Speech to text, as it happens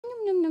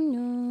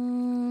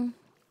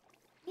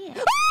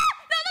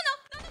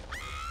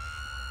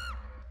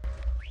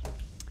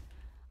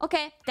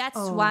Okay, that's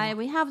why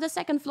we have the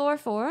second floor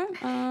for.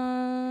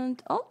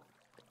 And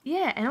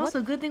yeah, and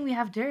also good thing we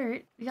have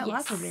dirt. We got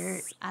lots of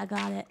dirt. I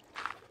got it.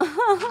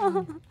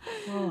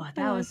 Oh,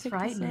 that was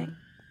frightening.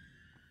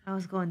 I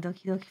was going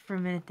doki doki for a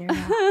minute there.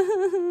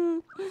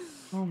 Now.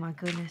 Oh my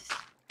goodness.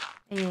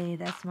 Hey,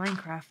 that's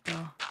Minecraft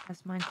though.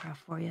 That's Minecraft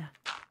for you.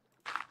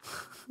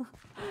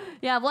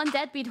 Yeah, one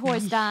deadbeat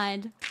horse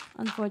died,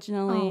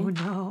 unfortunately. Oh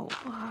no.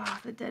 Oh,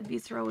 the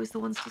deadbeats are always the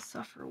ones to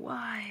suffer.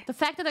 Why? The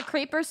fact that a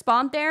creeper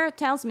spawned there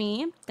tells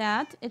me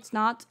that it's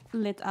not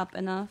lit up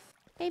enough.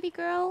 Baby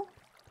girl,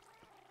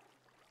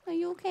 are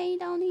you okay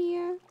down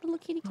here? Little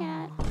kitty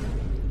cat.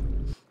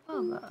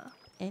 Baba.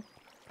 Eh?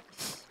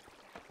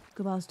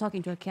 Gura, I was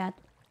talking to a cat.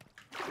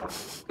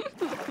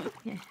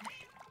 Yeah.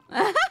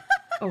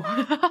 Oh.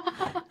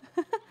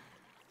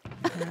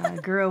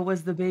 Gura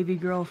was the baby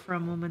girl for a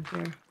moment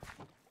there.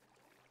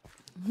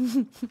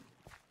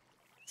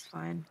 It's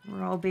fine.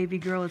 We're all baby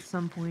girl at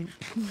some point.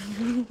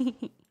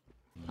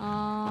 What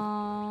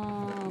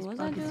was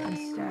I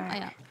doing? Oh,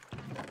 yeah.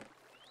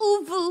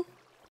 Uvu.